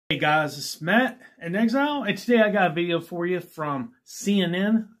Hey guys, it's Matt in Exile, and today I got a video for you from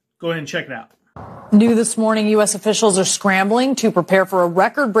CNN. Go ahead and check it out. New this morning, U.S. officials are scrambling to prepare for a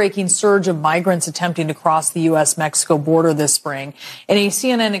record-breaking surge of migrants attempting to cross the U.S.-Mexico border this spring. In a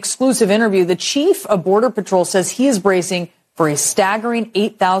CNN exclusive interview, the chief of Border Patrol says he is bracing for a staggering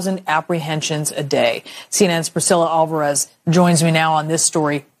 8,000 apprehensions a day. CNN's Priscilla Alvarez joins me now on this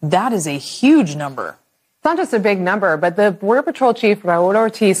story. That is a huge number. It's not just a big number, but the Border Patrol Chief, Raul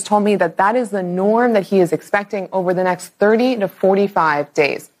Ortiz, told me that that is the norm that he is expecting over the next 30 to 45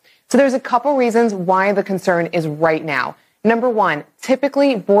 days. So there's a couple reasons why the concern is right now. Number one,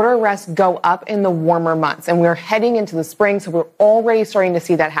 typically border arrests go up in the warmer months, and we're heading into the spring, so we're already starting to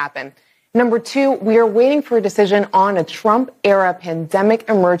see that happen. Number two, we are waiting for a decision on a Trump-era pandemic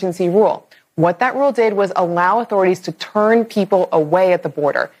emergency rule. What that rule did was allow authorities to turn people away at the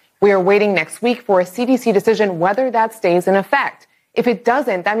border. We are waiting next week for a CDC decision whether that stays in effect. If it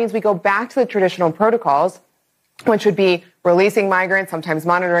doesn't, that means we go back to the traditional protocols, which would be releasing migrants, sometimes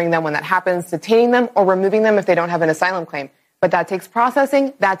monitoring them when that happens, detaining them, or removing them if they don't have an asylum claim. But that takes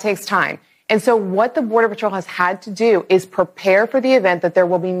processing, that takes time. And so what the Border Patrol has had to do is prepare for the event that there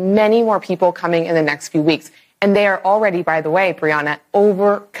will be many more people coming in the next few weeks. And they are already, by the way, Brianna,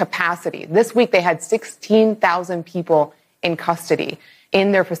 over capacity. This week they had 16,000 people in custody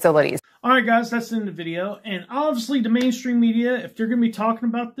in their facilities. All right, guys, that's the end of the video. And obviously the mainstream media, if they're going to be talking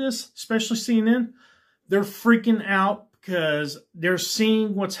about this, especially CNN, they're freaking out because they're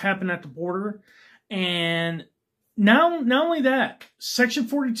seeing what's happening at the border. And not only that, Section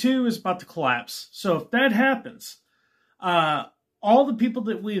 42 is about to collapse. So if that happens, all the people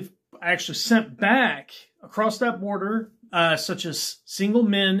that we've actually sent back across that border, such as single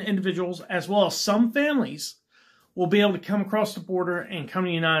men, individuals, as well as some families, will be able to come across the border and come to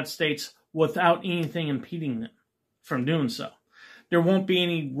the United States without anything impeding them from doing so. There won't be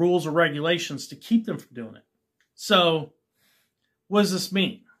any rules or regulations to keep them from doing it. So, what does this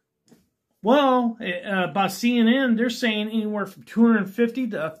mean? Well, by CNN, they're saying anywhere from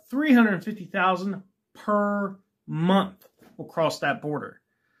 250 to 350,000 per month will cross that border.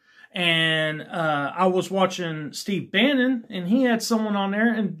 And I was watching Steve Bannon, and he had someone on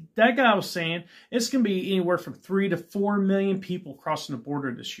there, and that guy was saying it's going to be anywhere from 3 to 4 million people crossing the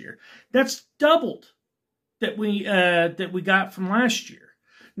border this year. That's doubled that we got from last year.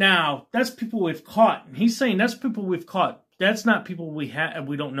 Now, that's people we've caught, and he's saying that's people we've caught. That's not people we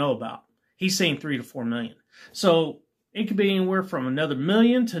don't know about. He's saying 3 to 4 million. So it could be anywhere from another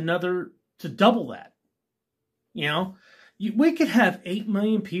million to double that. You know, we could have 8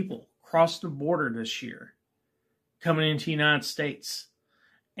 million people cross the border this year coming into the United States.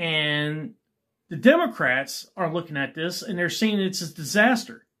 And the Democrats are looking at this and they're saying it's a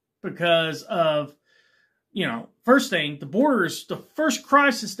disaster because of, you know, first thing, the border is the first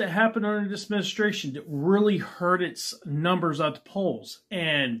crisis that happened under this administration that really hurt its numbers at the polls.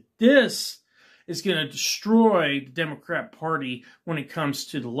 And this is going to destroy the Democrat Party when it comes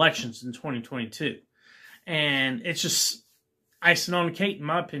to the elections in 2022. And it's just icing on the cake, in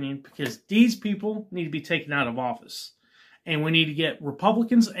my opinion, because these people need to be taken out of office. And we need to get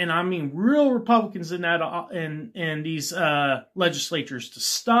Republicans, and I mean real Republicans in that in these legislatures to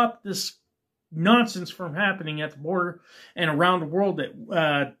stop this nonsense from happening at the border and around the world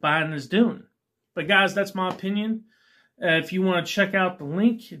that Biden is doing. But guys, that's my opinion. If you want to check out the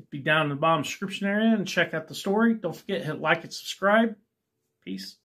link, it'd be down in the bottom description area, and check out the story. Don't forget, hit like and subscribe. Peace.